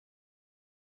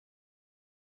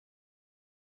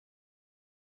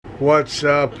What's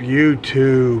up,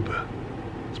 YouTube?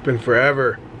 It's been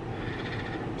forever.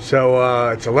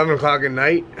 So it's 11 o'clock at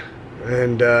night,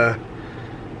 and did a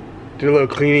little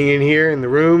cleaning in here in the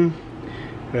room,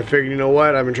 and I figured, you know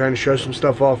what, I've been trying to show some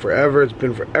stuff off forever. It's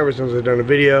been forever since I've done a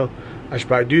video. I should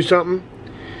probably do something.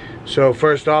 So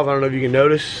first off, I don't know if you can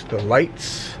notice the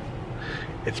lights.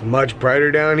 It's much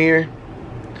brighter down here.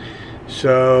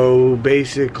 So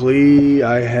basically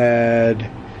I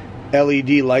had LED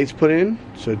lights put in,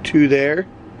 so 2 there,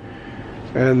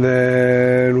 and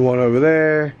then 1 over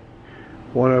there,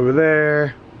 1 over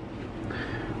there,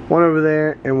 1 over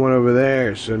there, and 1 over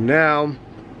there. So now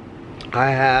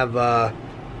I have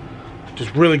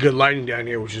just really good lighting down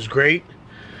here, which is great.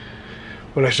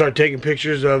 When I start taking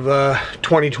pictures of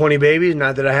 2020 babies,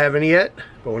 not that I have any yet,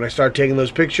 but when I start taking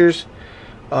those pictures,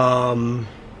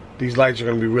 these lights are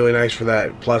going to be really nice for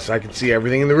that. Plus I can see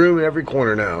everything in the room in every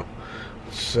corner now.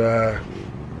 It's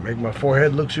make my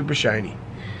forehead look super shiny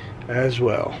as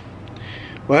well.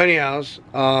 Well, anyhows,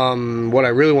 what I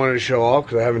really wanted to show off,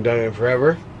 because I haven't done it in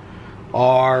forever,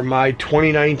 are my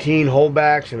 2019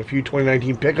 holdbacks and a few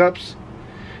 2019 pickups.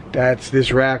 That's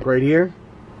this rack right here.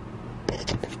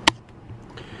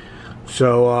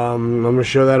 So I'm going to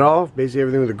show that off. Basically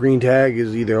everything with a green tag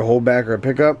is either a holdback or a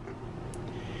pickup.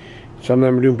 Some of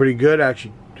them are doing pretty good.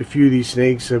 Actually, a few of these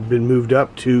snakes have been moved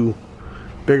up to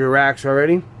bigger racks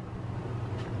already.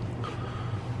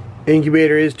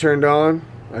 Incubator is turned on.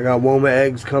 I got Woma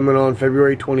eggs coming on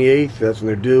February 28th. That's when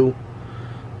they're due.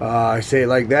 I say it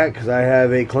like that because I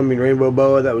have a Colombian rainbow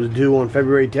boa that was due on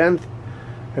February 10th,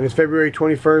 and it's February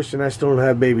 21st, and I still don't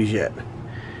have babies yet.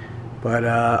 But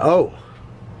oh,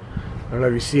 I don't know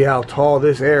if you see how tall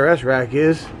this ARS rack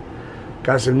is.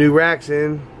 Got some new racks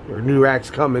in, or new racks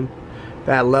coming.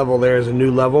 That level there is a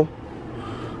new level.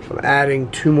 I'm adding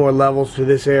 2 more levels to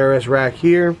this ARS rack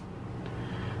here.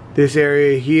 This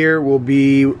area here will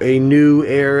be a new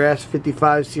ARS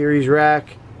 55 series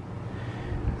rack.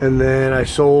 And then I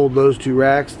sold those 2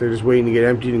 racks. They're just waiting to get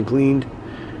emptied and cleaned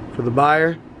for the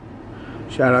buyer.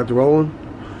 Shout out to Roland.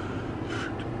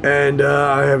 And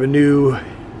I have a new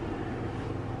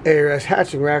ARS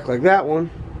hatching rack like that one.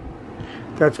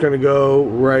 That's going to go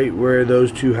right where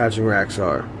those 2 hatching racks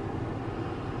are.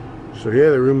 So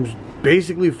yeah, the room's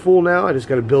basically full now. I just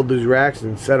got to build these racks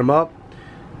and set them up.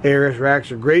 ARS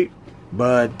racks are great,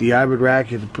 but the hybrid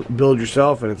rack you have to build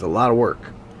yourself, and it's a lot of work.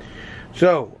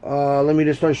 So let me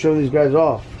just start showing these guys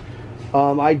off.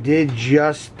 I did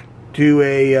just do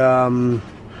a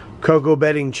cocoa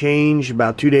bedding change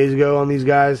about 2 days ago on these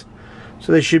guys,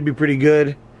 so they should be pretty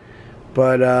good.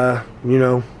 But you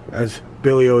know, as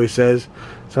Billy always says,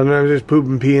 sometimes there's poop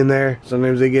and pee in there.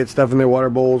 Sometimes they get stuff in their water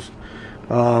bowls.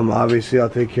 Obviously I'll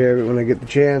take care of it when I get the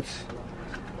chance,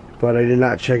 but I did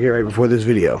not check it right before this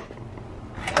video.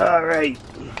 Alright,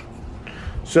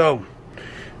 so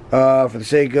for the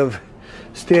sake of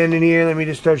standing here, let me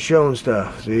just start showing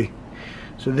stuff. See,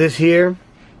 so this here,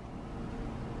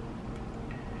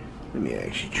 let me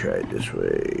actually try it this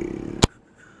way.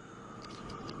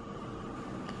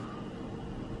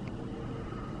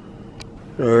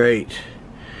 Alright,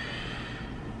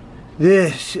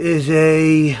 this is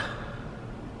a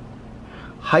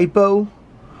hypo,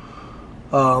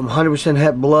 100%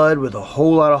 het blood with a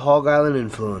whole lot of Hog Island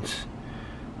influence.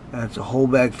 That's a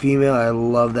holdback female. I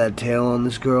love that tail on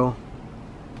this girl.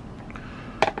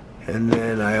 And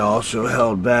then I also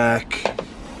held back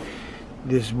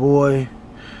this boy.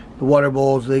 The water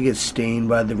bowls, they get stained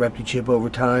by the repti chip over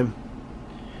time.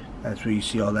 That's where you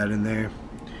see all that in there.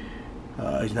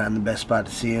 He's not in the best spot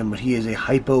to see him, but he is a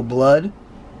hypo blood.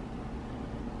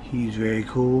 He's very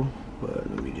cool, but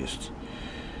let me just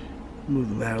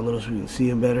move him out a little so we can see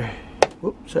him better.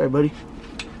 Whoop, sorry buddy.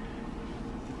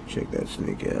 Check that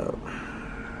snake out.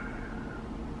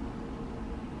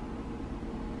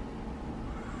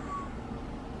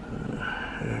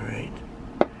 Alright.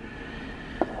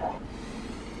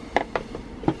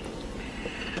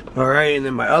 Alright, and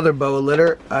then my other boa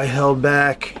litter, I held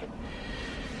back.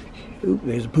 Oop,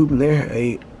 there's a poop in there.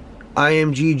 A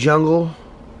IMG jungle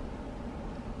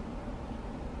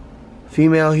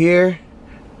female here.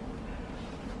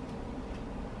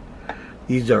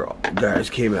 These are guys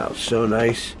came out so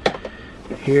nice.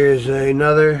 Here's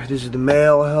another. This is the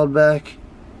male I held back.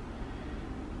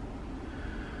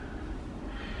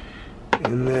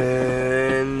 And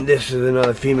then this is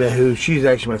another female who, she's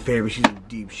actually my favorite. She's in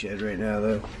deep shed right now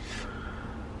though.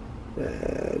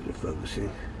 Just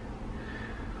focusing.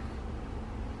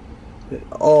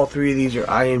 All 3 of these are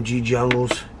IMG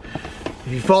jungles.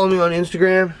 If you follow me on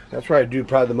Instagram, that's where I do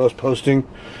probably the most posting.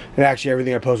 And actually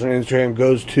everything I post on Instagram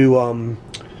goes to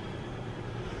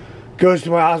Goes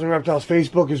to my Osmond Reptiles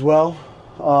Facebook as well,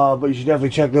 but you should definitely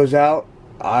check those out.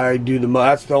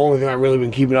 That's the only thing I've really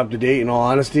been keeping up to date, in all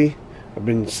honesty. I've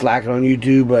been slacking on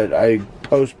YouTube, but I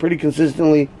post pretty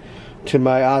consistently to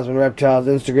my Osmond Reptiles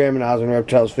Instagram and Osmond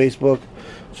Reptiles Facebook.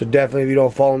 So definitely, if you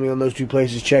don't follow me on those two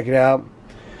places, check it out.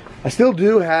 I still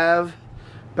do have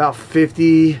about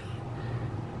 50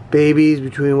 babies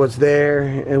between what's there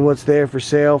and what's there for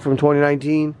sale from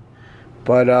 2019.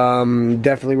 But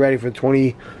definitely ready for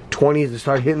 2020s to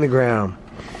start hitting the ground.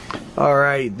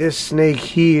 Alright, this snake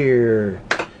here.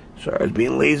 Sorry, I was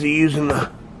being lazy using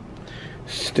the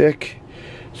stick.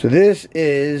 So this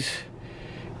is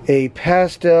a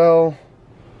pastel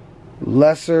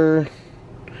lesser,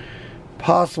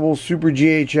 possible super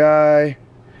GHI,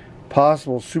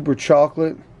 possible super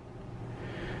chocolate.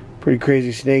 Pretty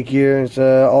crazy snake here. It's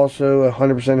also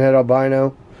 100% het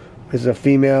albino. This is a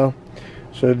female.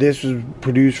 So this was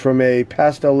produced from a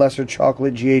pastel lesser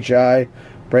chocolate GHI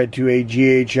bred to a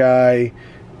GHI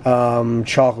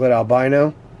chocolate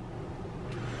albino.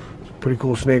 It's a pretty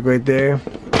cool snake right there.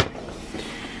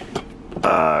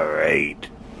 Alright.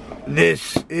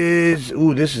 This is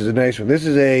a nice one. This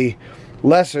is a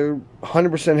lesser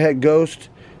 100% het ghost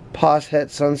pos het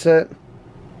sunset.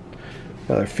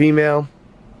 Another female.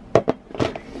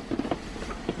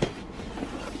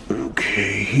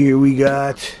 Okay, here we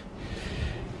got,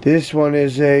 this one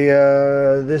is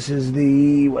a, this is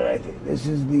the,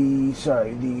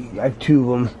 I have two of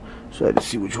them, so I had to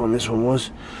see which one this one was.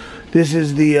 This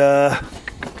is the,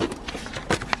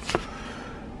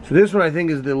 so this one I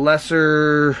think is the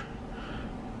lesser,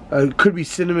 it could be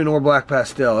cinnamon or black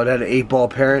pastel. It had an 8-ball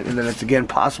parent, and then it's again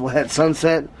possible het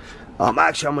sunset.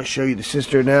 Actually, I'm going to show you the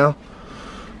sister now.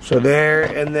 So there,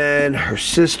 and then her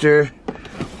sister,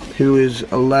 who is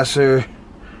a lesser,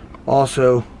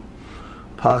 also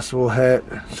possible het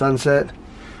sunset.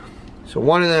 So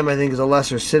one of them I think is a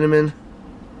lesser cinnamon,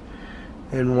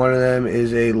 and one of them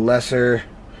is a lesser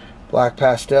black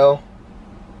pastel,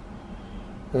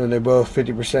 and then they're both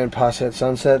 50% pos het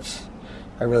sunsets.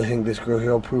 I really think this girl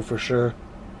here will prove for sure,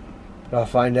 but I'll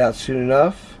find out soon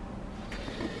enough.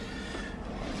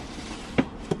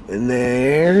 And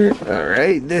there,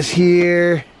 alright, this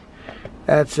here,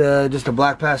 that's just a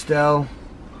black pastel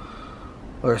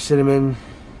or a cinnamon.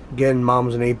 Again,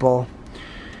 mom's an 8-ball.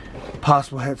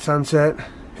 Possible het sunset,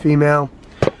 female.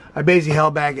 I basically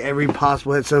held back every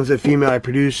possible het sunset female I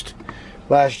produced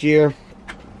last year.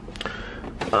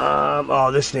 Oh,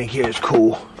 this snake here is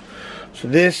cool. So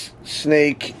this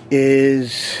snake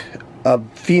is a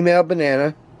female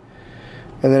banana,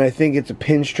 and then I think it's a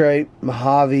pinstripe,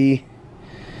 Mojave,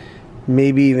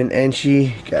 maybe even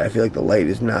Enchi. God, I feel like the light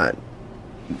is not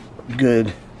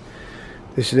good.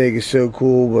 This snake is so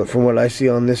cool, but from what I see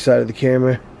on this side of the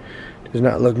camera, it does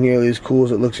not look nearly as cool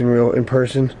as it looks in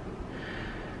person.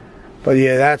 But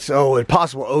yeah, that's, oh, and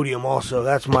possible odium also.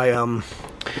 That's my,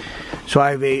 so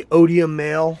I have a odium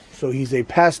male, so he's a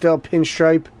pastel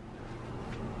pinstripe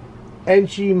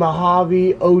Enchi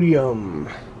Mojave odium.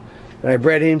 And I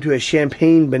bred him to a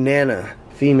champagne banana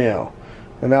female.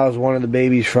 And that was one of the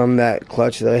babies from that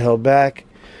clutch that I held back.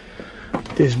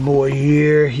 This boy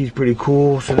here, he's pretty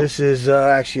cool. So this is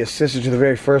actually a sister to the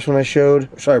very first one I showed.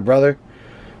 Sorry, brother.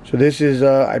 So this is,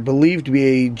 I believe, to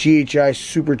be a GHI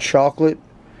super chocolate,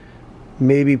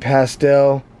 maybe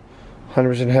pastel,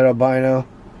 100% het albino.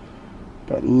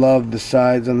 But love the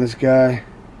sides on this guy.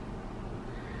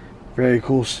 Very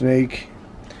cool snake.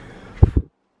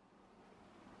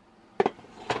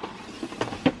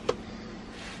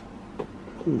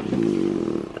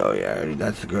 Oh yeah,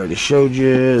 that's the girl I just showed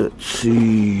you. Let's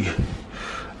see.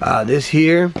 This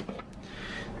here,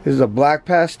 this is a black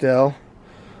pastel,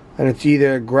 and it's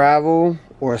either a gravel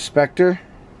or a spectre.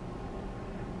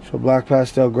 So black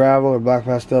pastel gravel or black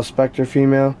pastel spectre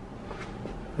female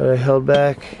that I held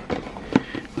back.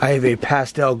 I have a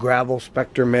pastel gravel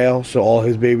spectre male, so all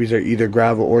his babies are either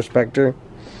gravel or spectre.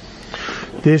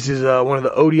 This is one of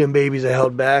the odium babies I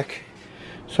held back.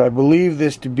 So I believe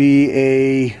this to be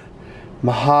a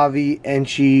Mojave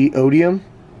Enchi odium.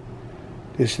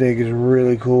 This snake is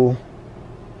really cool.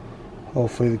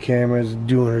 Hopefully the camera is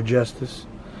doing her justice.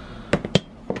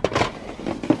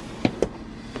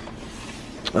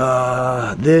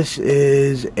 This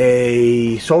is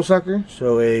a soul sucker,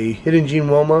 so a hidden gene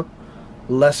Woma,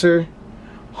 lesser,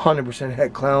 100%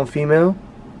 het clown female.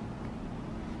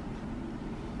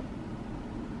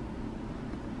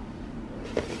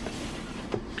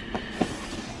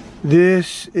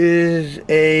 This is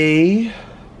a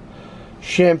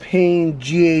champagne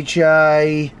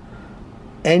GHI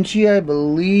Enchi, I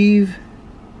believe.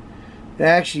 And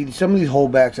actually, some of these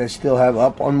holdbacks I still have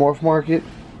up on Morph Market.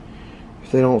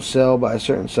 If they don't sell by a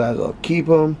certain size, I'll keep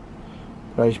them.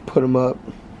 But I just put them up.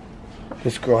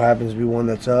 This girl happens to be one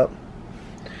that's up.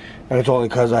 And it's only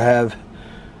because I have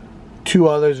two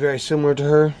others very similar to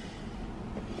her.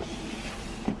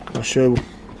 I'll show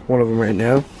one of them right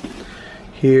now.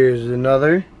 Here's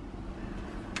another.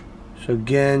 So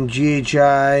again,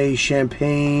 GHI,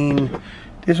 Champagne.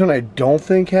 This one I don't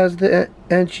think has the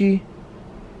Enchi.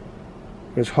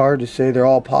 It's hard to say. They're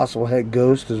all possible head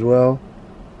ghost as well.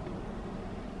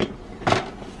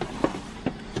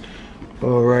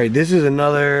 Alright, this is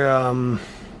another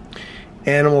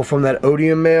animal from that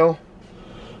Odium male.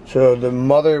 So the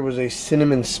mother was a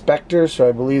Cinnamon Spectre, so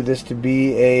I believe this to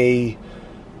be a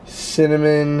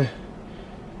Cinnamon...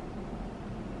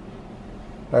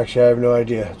 Actually, I have no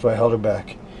idea. That's why I held her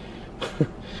back.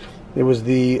 It was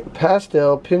the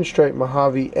Pastel Pinstripe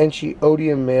Mojave Enchi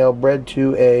Odium male bred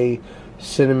to a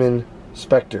Cinnamon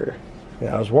Spectre.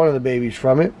 Yeah, I was one of the babies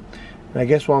from it. And I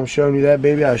guess while I'm showing you that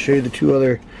baby, I'll show you the two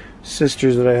other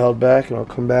sisters that I held back, and I'll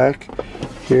come back.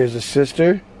 Here's a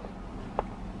sister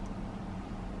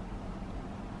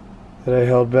that I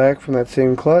held back from that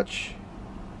same clutch.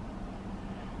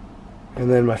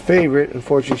 And then my favorite,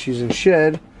 unfortunately she's in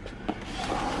shed,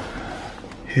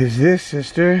 is this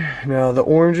sister. Now the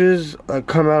oranges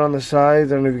come out on the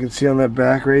sides. I don't know if you can see on that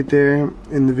back right there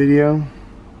in the video.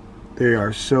 They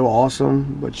are so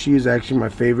awesome, but she is actually my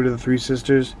favorite of the three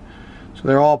sisters. So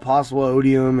they're all possible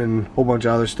Odium and a whole bunch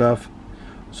of other stuff.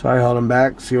 So I held them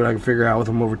back, see what I can figure out with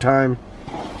them over time.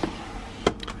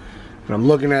 And I'm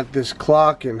looking at this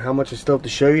clock and how much I still have to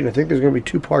show you, and I think there's going to be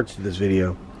two parts to this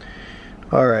video.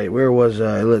 Alright, where was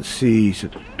I? Let's see, so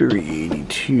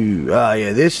 382. Ah,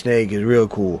 yeah, this snake is real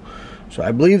cool. So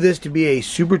I believe this to be a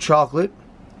Super Chocolate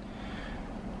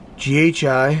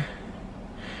GHI.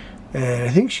 And I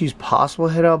think she's possible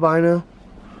head albino.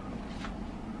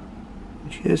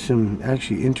 She has some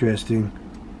actually interesting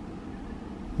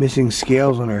missing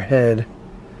scales on her head.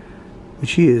 But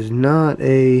she is not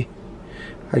a...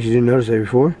 I actually didn't notice that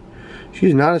before.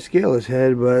 She's not a scaleless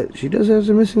head, but she does have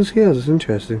some missing scales. It's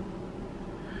interesting.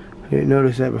 I didn't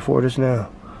notice that before just now.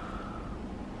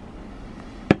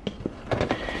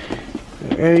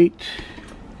 Alright.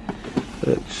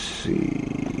 Let's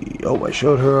see. Oh, I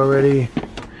showed her already.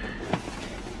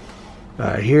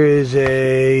 Alright, here is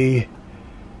a...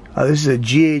 this is a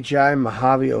GHI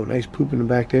Mojave. Oh, nice poop in the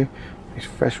back there. Nice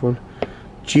fresh one.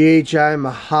 GHI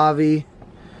Mojave.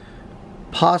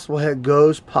 Possible head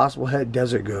ghost. Possible head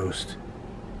desert ghost.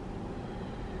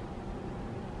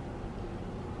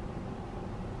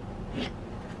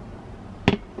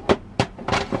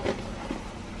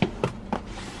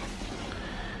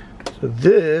 So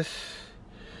this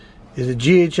is a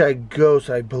GHI ghost.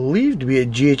 I believe to be a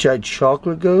GHI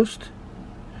chocolate ghost.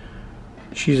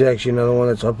 She's actually another one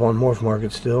that's up on Morph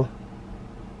Market still.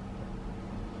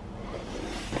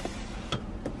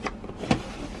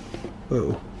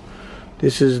 Oh,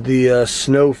 this is the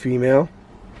snow female,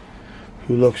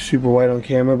 who looks super white on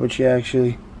camera, but she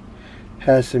actually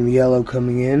has some yellow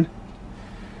coming in.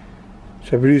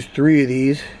 So I produced 3 of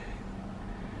these,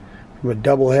 from a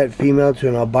double het female to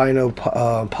an albino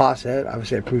posset.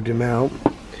 Obviously I proved him out.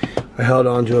 I held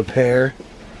on to a pair.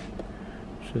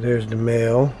 So there's the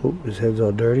male. Oop, his head's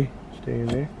all dirty. Stay in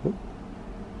there. Oop.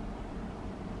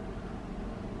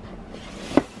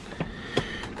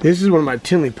 This is one of my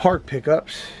Tinley Park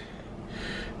pickups.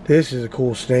 This is a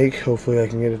cool snake. Hopefully I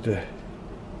can get it to...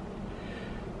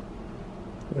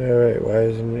 Alright, why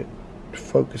isn't it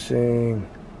focusing?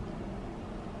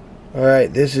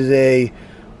 Alright, this is a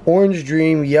Orange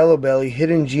Dream Yellow Belly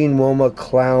Hidden Gene Woma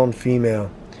Clown female.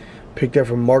 Picked up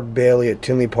from Mark Bailey at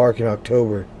Tinley Park in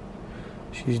October.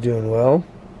 She's doing well.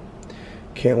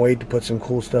 Can't wait to put some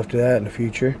cool stuff to that in the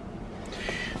future.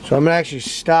 So I'm going to actually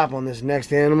stop on this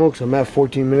next animal because I'm at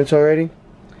 14 minutes already.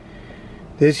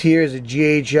 This here is a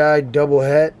GHI double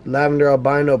het lavender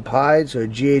albino pied, so a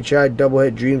GHI double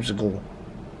het dreamsicle.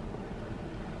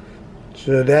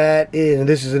 So that is, and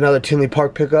this is another Tinley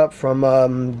Park pickup from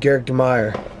Garrick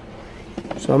DeMeyer.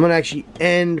 So I'm going to actually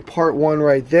end part 1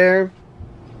 right there.